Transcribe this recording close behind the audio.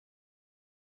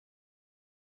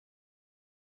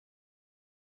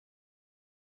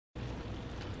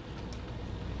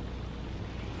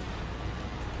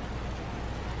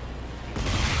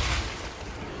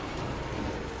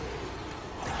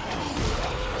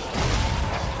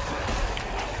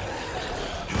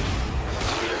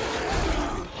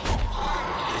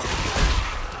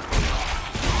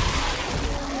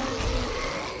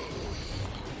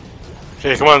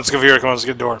Okay, come on, let's go over here. Come on, let's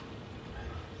get a door.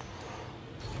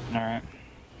 Alright.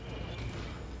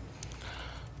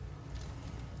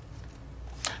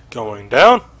 Going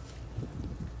down.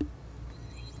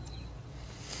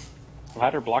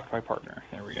 Ladder blocked by partner.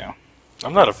 There we go.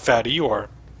 I'm not a fatty, you are.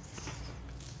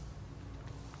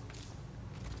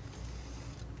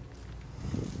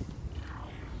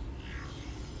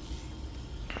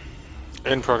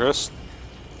 In progress.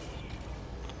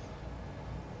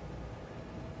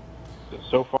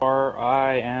 So far,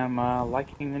 I am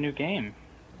liking the new game.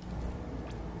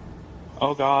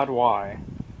 Oh god, why?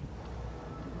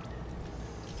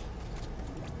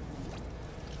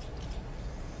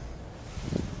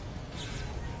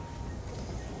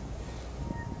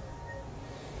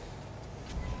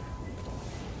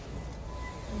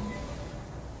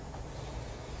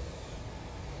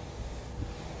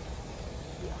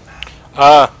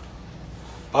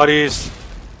 Bodies.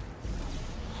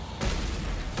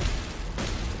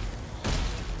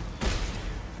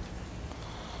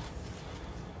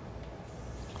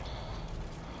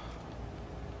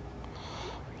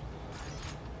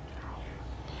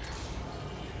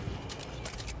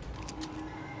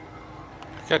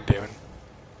 God damn it.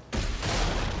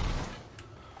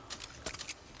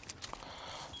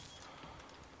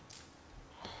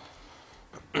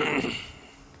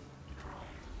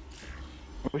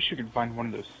 I wish you could find one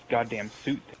of those goddamn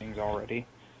suit things already.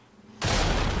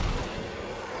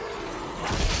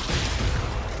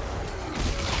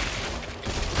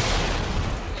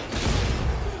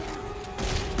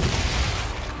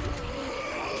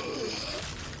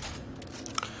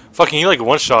 Fucking, you like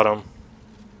one-shot him.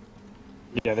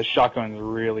 Yeah, this shotgun is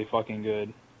really fucking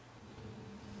good.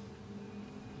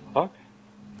 Fuck?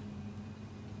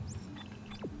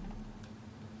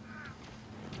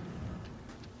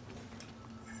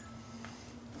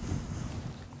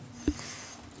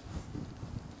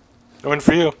 Going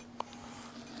for you.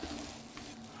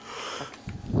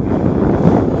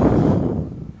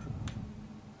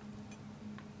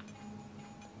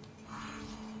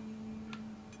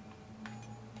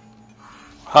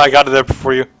 I got it there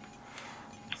before you.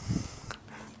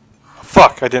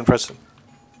 Fuck, I didn't press it.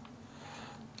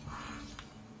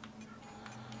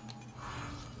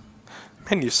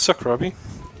 Man, you suck, Robbie.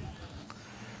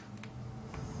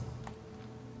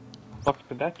 What the fuck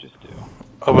did that just do?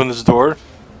 Open this door.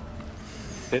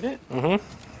 Did it? Mm-hmm.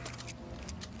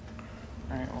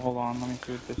 Alright, well, hold on, let me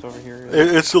see what this over here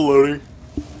is. It's still loading.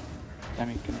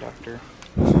 Semiconductor.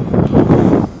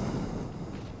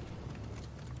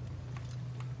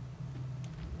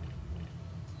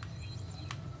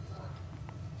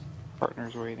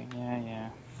 Partner's waiting, yeah.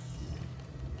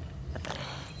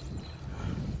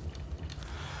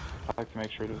 I like to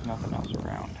make sure there's nothing else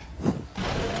around.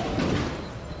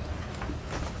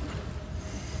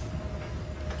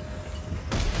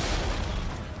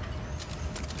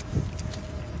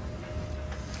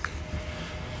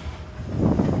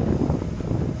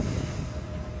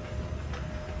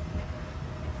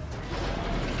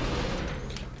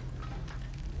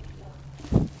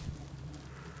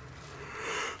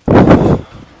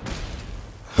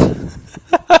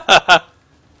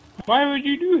 Why would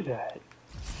you do that?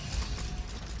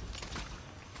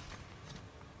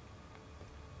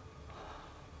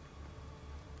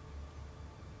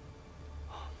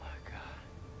 Oh my god.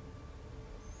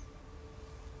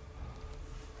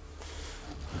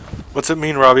 What's it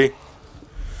mean, Robbie?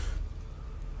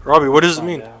 Robbie, what does it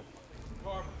mean?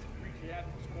 Carver, reach the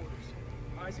admiral's quarters.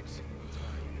 Isaac's.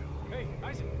 Hey,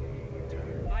 Isaac.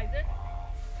 Isaac?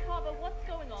 Carver, what's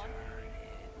going on?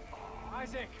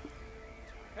 Isaac.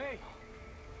 Hey.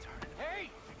 Hey.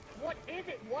 What is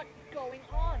it? What's going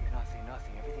on?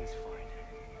 Nothing. Everything's fine.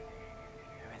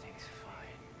 Everything's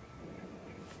fine.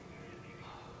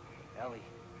 Ellie.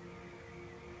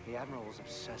 The Admiral was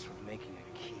obsessed with making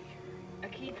a key. A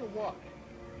key to what?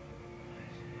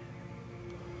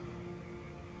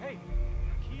 Hey.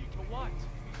 Key to what?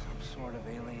 Some sort of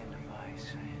alien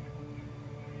device.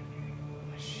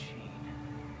 Machine.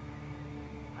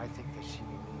 I think that she may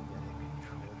mean that it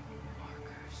controlled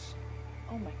markers.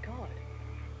 Oh my god.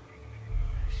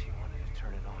 She wanted to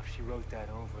turn it off. She wrote that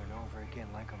over and over again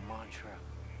like a mantra.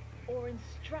 Or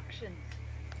instructions.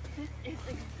 This is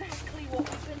exactly what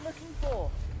we've been looking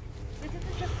for. This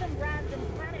isn't just some random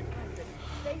planet person.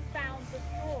 They found the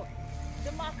source.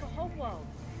 The marker homeworld.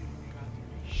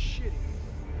 Shitty.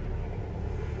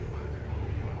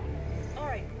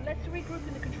 Alright, let's regroup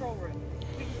in the control room.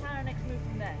 We can plan our next move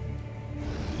from there.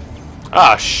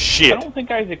 Ah, I shit. don't think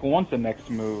Isaac wants a next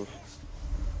move.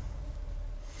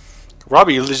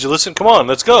 Robbie, did you listen? Come on,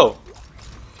 let's go.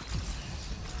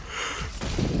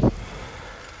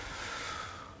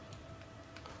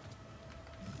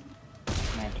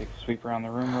 sweep around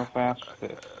the room real fast.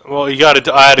 This. Well, you got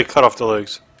to. I had to cut off the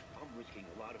legs. I'm risking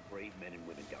a lot of brave men and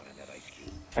women down in that ice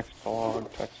cube. Text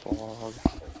log, text log.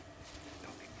 Knocking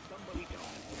somebody down.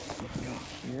 Let's go.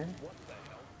 Here? What the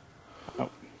hell?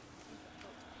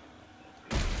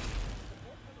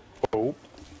 Oh. Hope.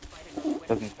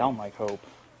 Doesn't sound like hope.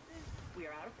 We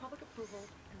are out of public approval, and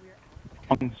we are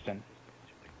out of Tungsten.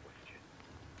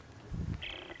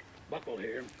 Buckle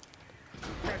here. We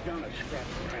tracked down a scrap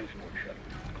transport shuttle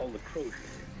called the Crozier.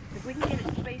 If we can get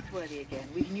it space-worthy again,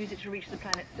 we can use it to reach the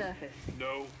planet's surface.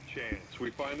 No chance.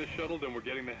 We find the shuttle, then we're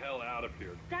getting the hell out of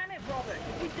here. Damn it, Robert!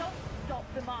 If we don't stop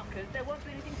the markers, there won't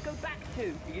be anything to go back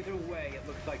to. Either way, it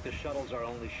looks like the shuttle's our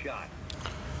only shot.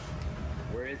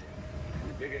 Where is it?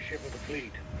 The biggest ship of the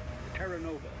fleet, the Terra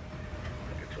Nova.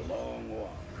 But it's a long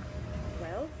walk.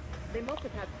 Well, they must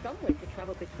have had some way to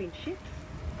travel between ships.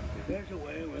 If there's a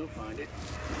way, we'll find it.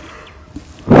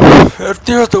 If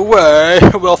there's a way,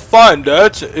 we'll find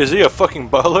it. Is he a fucking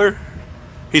butler?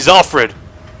 He's Alfred.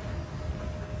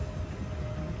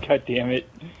 God damn it.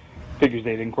 Figures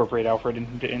they'd incorporate Alfred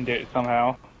into it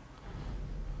somehow.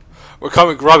 We're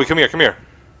coming, Robbie. Come here. Come here.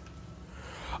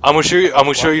 I'm gonna show you. I'm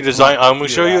gonna show you design. I'm gonna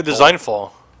show you a design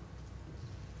flaw.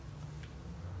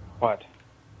 What?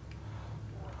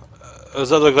 What does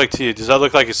that look like to you? Does that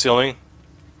look like a ceiling?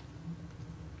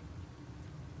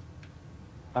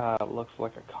 Looks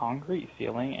like a concrete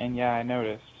ceiling, and yeah, I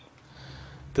noticed.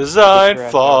 Design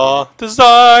flaw.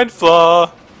 Design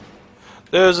flaw.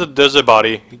 There's a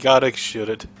body. You gotta shoot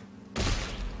it.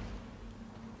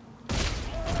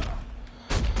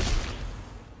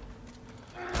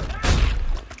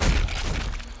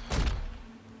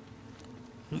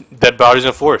 Dead bodies in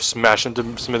the floor. Smash them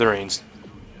to smithereens.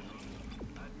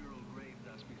 Admiral Graves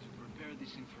asked me to prepare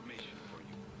this information for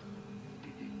you.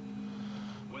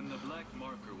 When the black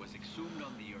marker was exhumed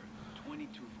on the Earth,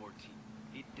 2214,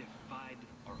 it defied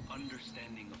our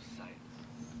understanding of science.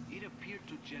 It appeared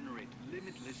to generate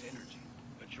limitless energy,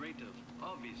 a trait of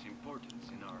obvious importance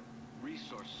in our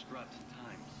resource-strapped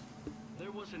times.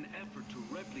 There was an effort to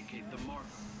replicate the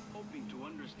marker, hoping to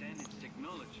understand its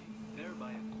technology,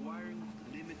 thereby acquiring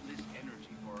limitless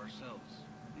energy for ourselves.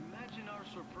 Imagine our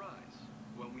surprise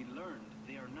when we learned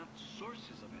they are not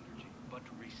sources of energy, but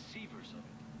receivers of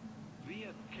it.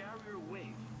 Via carrier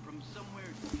wave from somewhere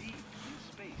deep in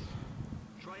space.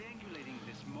 Triangulating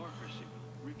this marker signal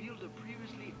revealed a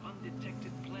previously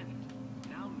undetected planet,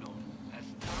 now known as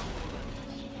Tau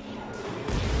Atlantis.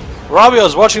 Robbie, I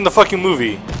was watching the fucking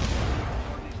movie.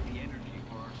 Harness the energy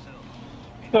for ourselves.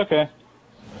 It's okay.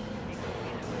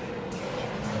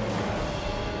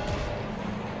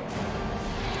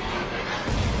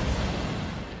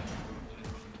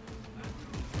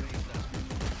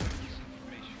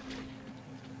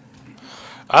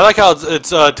 I like how it's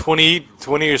 20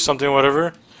 or something,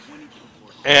 whatever.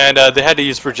 And they had to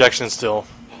use projection still.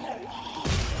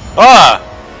 Ah!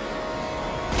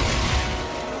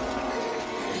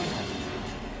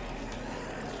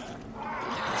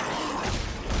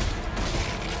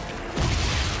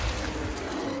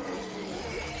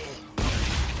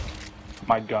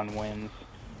 My gun wins.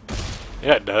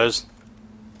 Yeah, it does.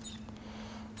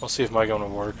 We'll see if my gun will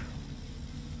work.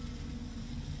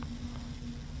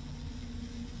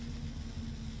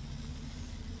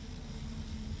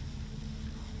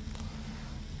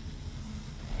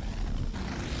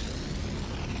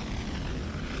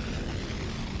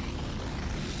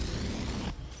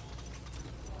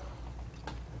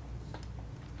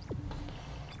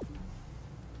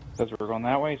 Says we're going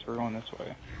that way, so we're going this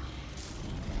way.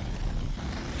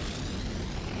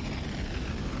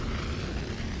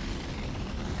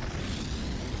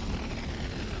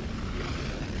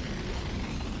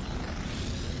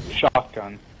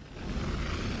 Shotgun.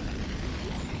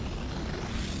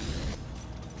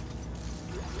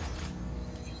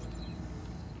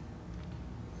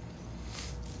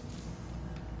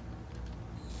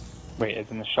 Wait,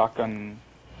 is in the shotgun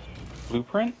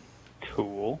blueprint?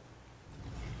 Cool.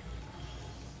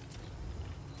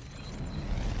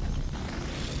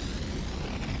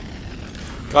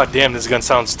 God damn, this gun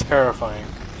sounds terrifying.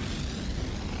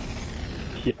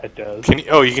 Yeah, it does. Can you,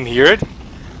 oh, you can hear it?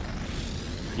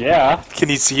 Yeah. Can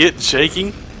you see it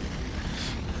shaking?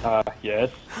 Yes.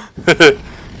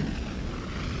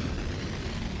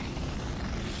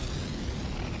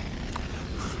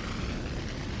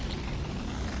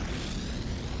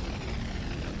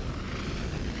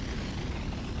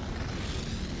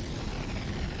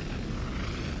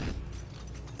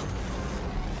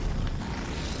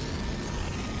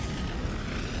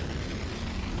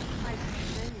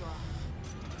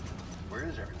 Where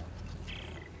is everyone?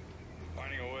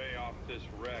 Finding a way off this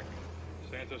wreck.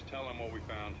 Santos, tell him what we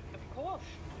found. Of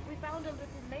course. We found a little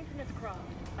maintenance craft,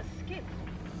 a skiff.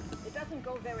 It doesn't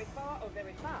go very far or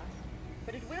very fast,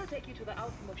 but it will take you to the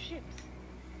outermost ships.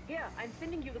 Here, I'm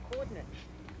sending you the coordinates.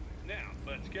 Now,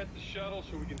 let's get the shuttle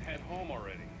so we can head home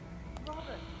already. Robert,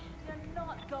 you're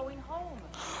not going home.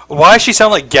 Why does she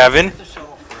sound like Gavin? Get the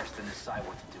shuttle first and decide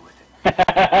what to do with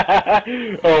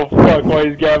it. Oh fuck, why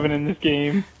is Gavin in this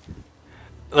game?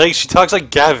 Like, she talks like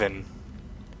Gavin.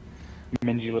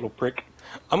 Mingy little prick.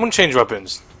 I'm gonna change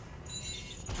weapons.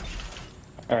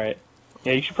 Alright.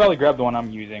 Yeah, you should probably grab the one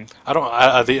I'm using. I don't.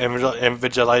 The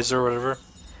Evangelizer or whatever.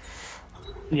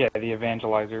 Yeah, the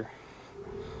Evangelizer.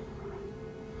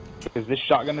 Because this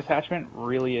shotgun attachment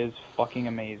really is fucking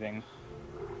amazing.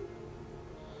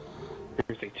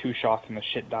 Seriously, 2 shots and the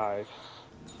shit dies.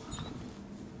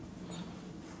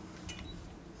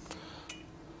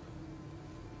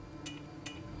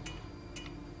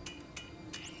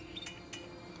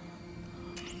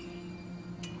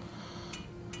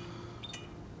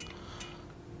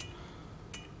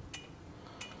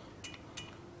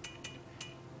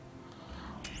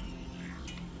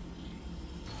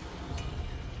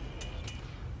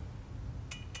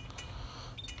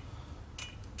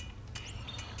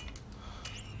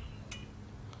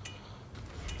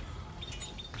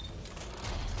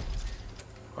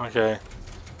 Okay.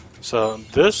 So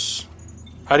this.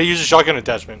 How do you use a shotgun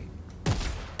attachment?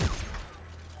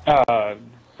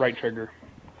 Right trigger.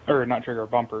 Or not trigger,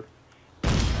 bumper.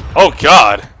 Oh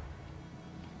God.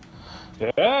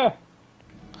 Yeah.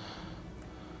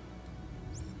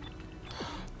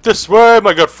 This way,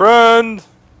 my good friend.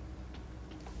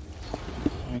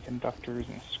 Semiconductors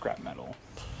and scrap metal.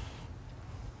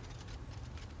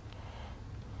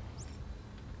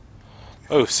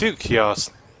 Oh, suit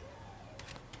kiosk.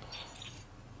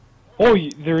 Oh,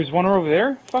 there's one over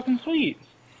there? Fucking sweet.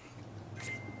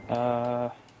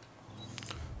 No,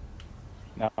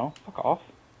 fuck off.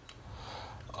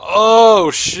 Oh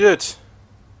shit.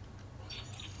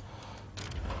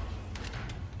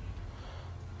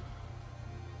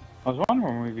 I was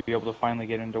wondering when we'd be able to finally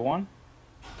get into one.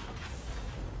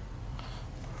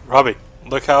 Robbie,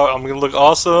 look how I'm gonna look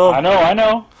awesome. I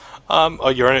know. Oh,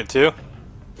 you're in it too?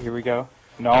 Here we go.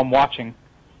 No, I'm watching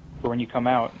for when you come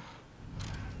out.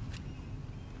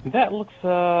 That looks,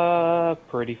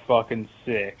 pretty fucking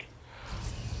sick.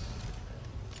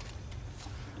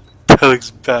 That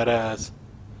looks badass.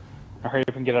 I'll hurry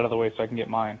up and get out of the way so I can get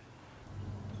mine.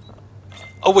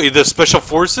 Oh wait, the special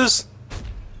forces?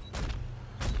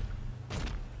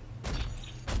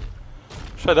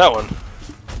 Try that one.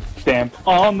 Stamp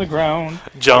on the ground.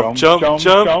 Jump, jump,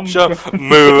 jump, jump.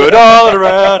 Move it all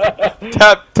around.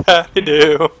 Tap, tap,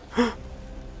 do.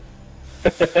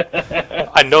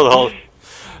 I know the whole.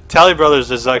 Tally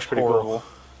Brothers is actually pretty cool.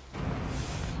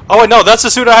 Oh wait, no, that's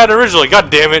the suit I had originally. God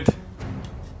damn it!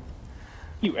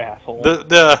 You asshole.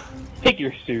 The Take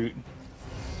your suit.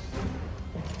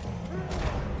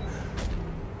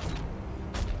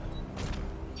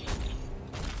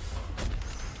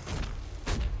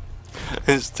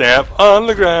 stamp on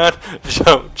the ground.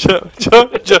 Jump, jump,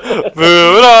 jump, jump.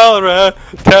 Move it all around.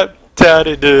 Tap,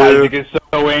 tatty do. Isaac is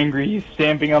so angry. He's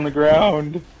stamping on the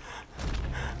ground.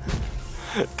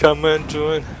 Come and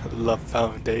join Love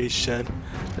Foundation.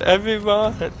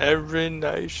 Everyone and every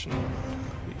nation.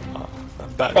 We are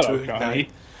about Hello, to Johnny.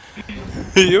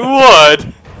 ignite. You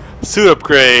would! Suit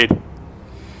upgrade.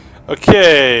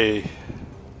 Okay.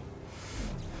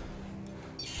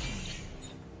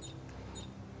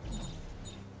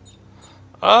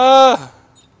 How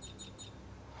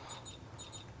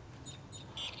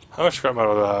much scrap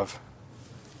metal do I have?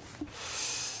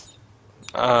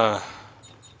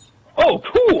 Oh,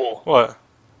 cool! What?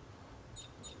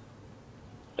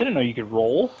 I didn't know you could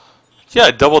roll. Yeah,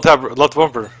 double tap left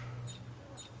bumper.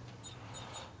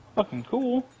 Fucking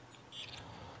cool.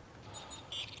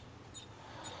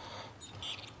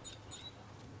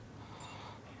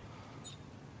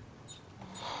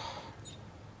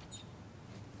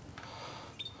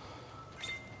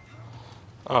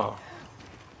 Oh.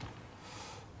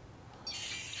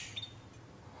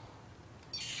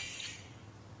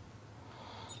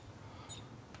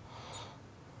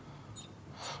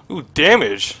 Ooh,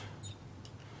 damage.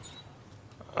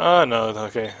 No,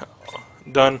 okay.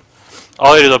 Done.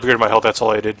 All I did is upgrade my health, that's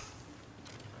all I did.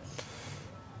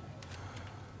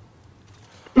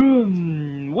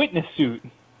 Witness suit.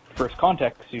 First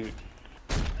contact suit.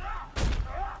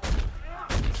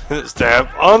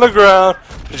 Stamp on the ground.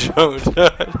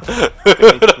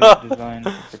 Designed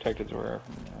to protect its wearer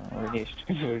from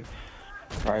radiation.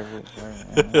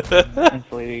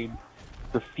 Insulated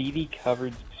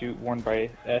graffiti-covered suit worn by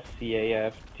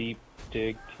SCAF Deep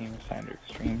Dig Team assigned to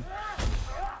Extreme.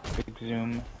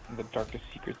 exhume the darkest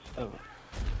secrets of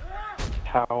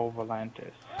Tau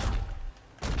Volantis.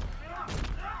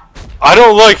 I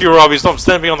don't like you, Robbie. Stop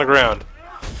standing on the ground.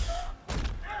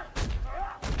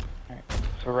 Alright,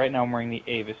 so right now I'm wearing the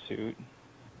Ava suit.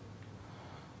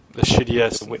 The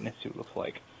shittiest. The witness suit looks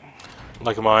like.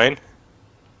 Like mine.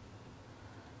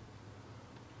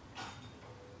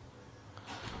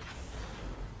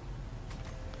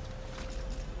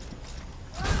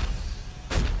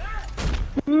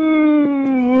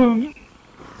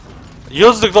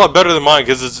 Yours looks a lot better than mine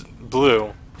because it's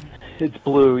blue. It's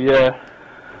blue, yeah.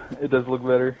 It does look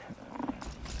better.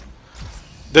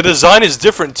 The design is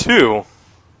different too.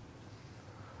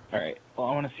 Alright, well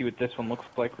I want to see what this one looks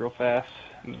like real fast.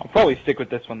 I'll probably stick with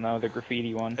this one though, the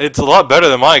graffiti one. It's a lot better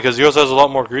than mine because yours has a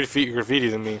lot more graffiti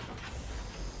than me.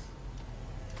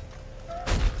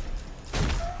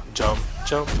 Jump,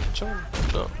 jump, jump,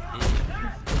 jump.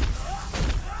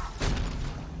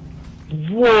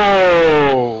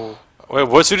 Whoa! Wait,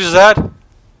 what suit is that?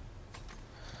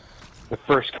 The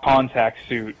first contact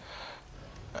suit.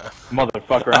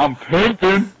 Motherfucker, I'm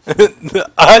pimping!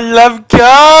 I love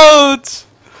goats!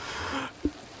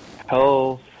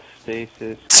 Hell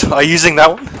stasis. Are you using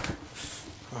that one?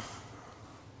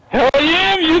 Hell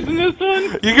yeah, I'm using this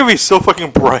one! You're gonna be so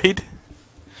fucking bright.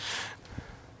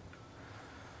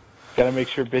 Gotta make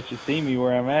sure bitches see me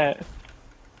where I'm at.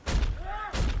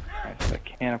 Alright, so I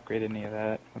can't upgrade any of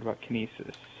that. What about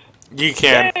kinesis? You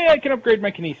can. Hey, I can upgrade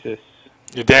my kinesis.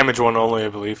 Your damage one only, I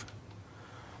believe.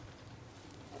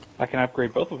 I can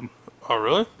upgrade both of them. Oh,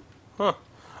 really? Huh.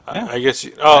 Yeah. I guess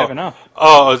you... I Oh, have enough.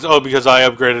 oh, because I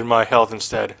upgraded my health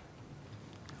instead.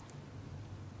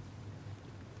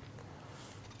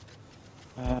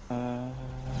 I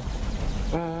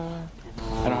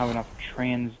don't have enough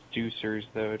transducers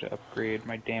though to upgrade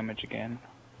my damage again.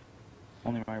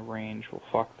 Only my range. Well,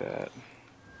 fuck that.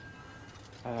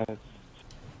 Let's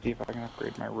see if I can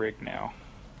upgrade my rig now.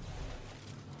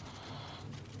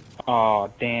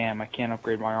 Oh damn! I can't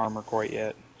upgrade my armor quite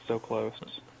yet. So close.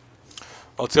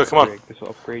 Let's go. Come on. This will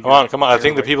upgrade Come on. your Come on. I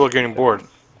think the airway people are getting bored.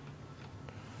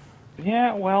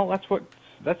 Yeah, well, that's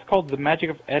called the magic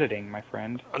of editing, my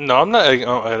friend. No, I'm not.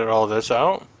 I'll edit all this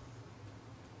out.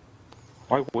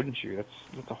 Why wouldn't you?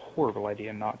 That's a horrible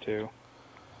idea not to.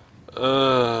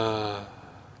 We're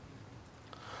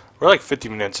like 50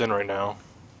 minutes in right now.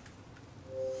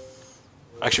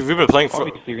 Actually, we've been playing for...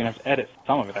 Obviously, you're gonna have to edit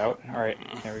some of it out. Alright,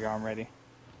 there we go, I'm ready.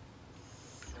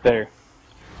 There.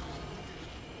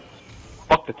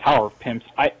 Fuck the Tower of Pimps.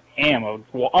 I'm a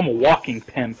walking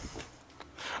pimp.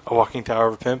 A walking tower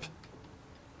of a pimp?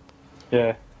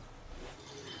 Yeah.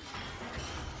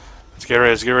 Let's get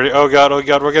ready, let's get ready. Oh god,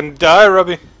 we're gonna die,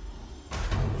 Robbie.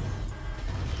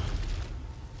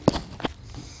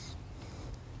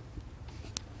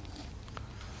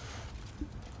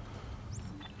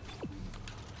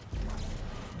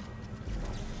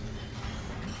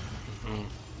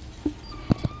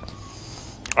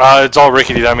 It's all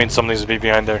rickety, that means something's to be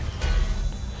behind there.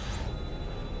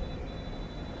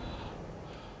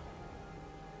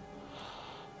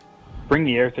 Bring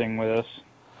the air thing with us.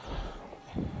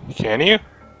 Can you?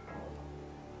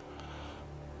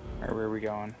 Alright, where are we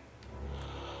going?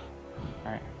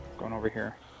 Alright, going over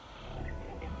here.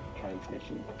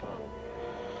 Transmission.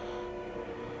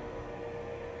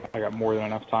 I got more than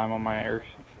enough time on my air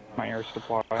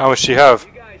supply. How much do you have?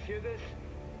 You guys hear this?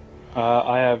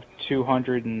 I have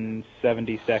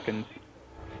 270 seconds.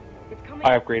 It's coming.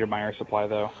 I upgraded my air supply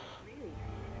though. Really?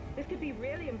 This could be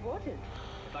really important.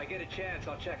 If I get a chance,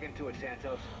 I'll check into it,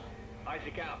 Santos.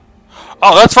 Isaac out.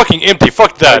 Oh, that's fucking empty.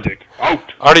 Fuck that.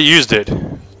 Out! I already used it.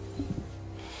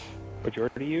 What you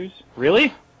already use?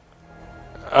 Really?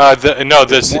 No,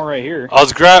 this. More right here.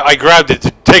 I grabbed it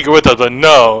to take it with us, but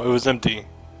no, it was empty.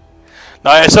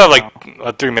 No, I still have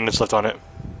like 3 minutes left on it.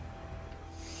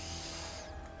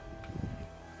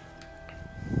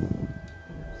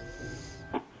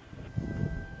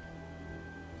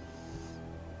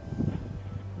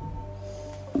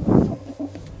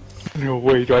 No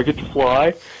way, do I get to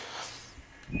fly?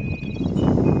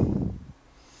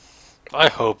 I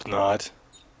hope not.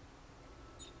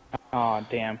 Aw,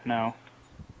 damn, no.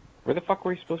 Where the fuck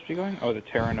were you supposed to be going? Oh, the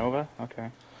Terra Nova?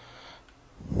 Okay.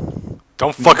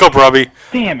 Don't fuck up, Robbie.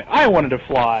 Damn it, I wanted to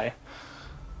fly!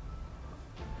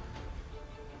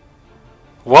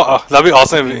 What? That'd be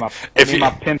awesome if you.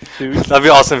 my pimp suit. That'd be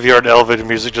awesome if you heard elevator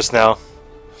music just now.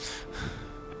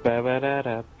 And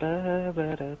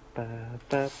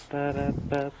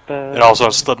also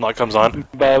when Slipknot comes on.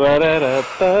 La la la la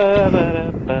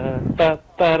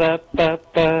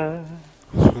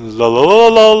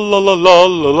la la la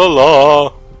la la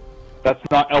la. That's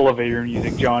not elevator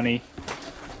music, Johnny.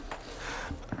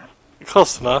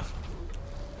 Close enough.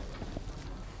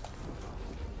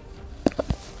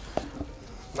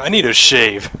 I need a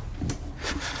shave.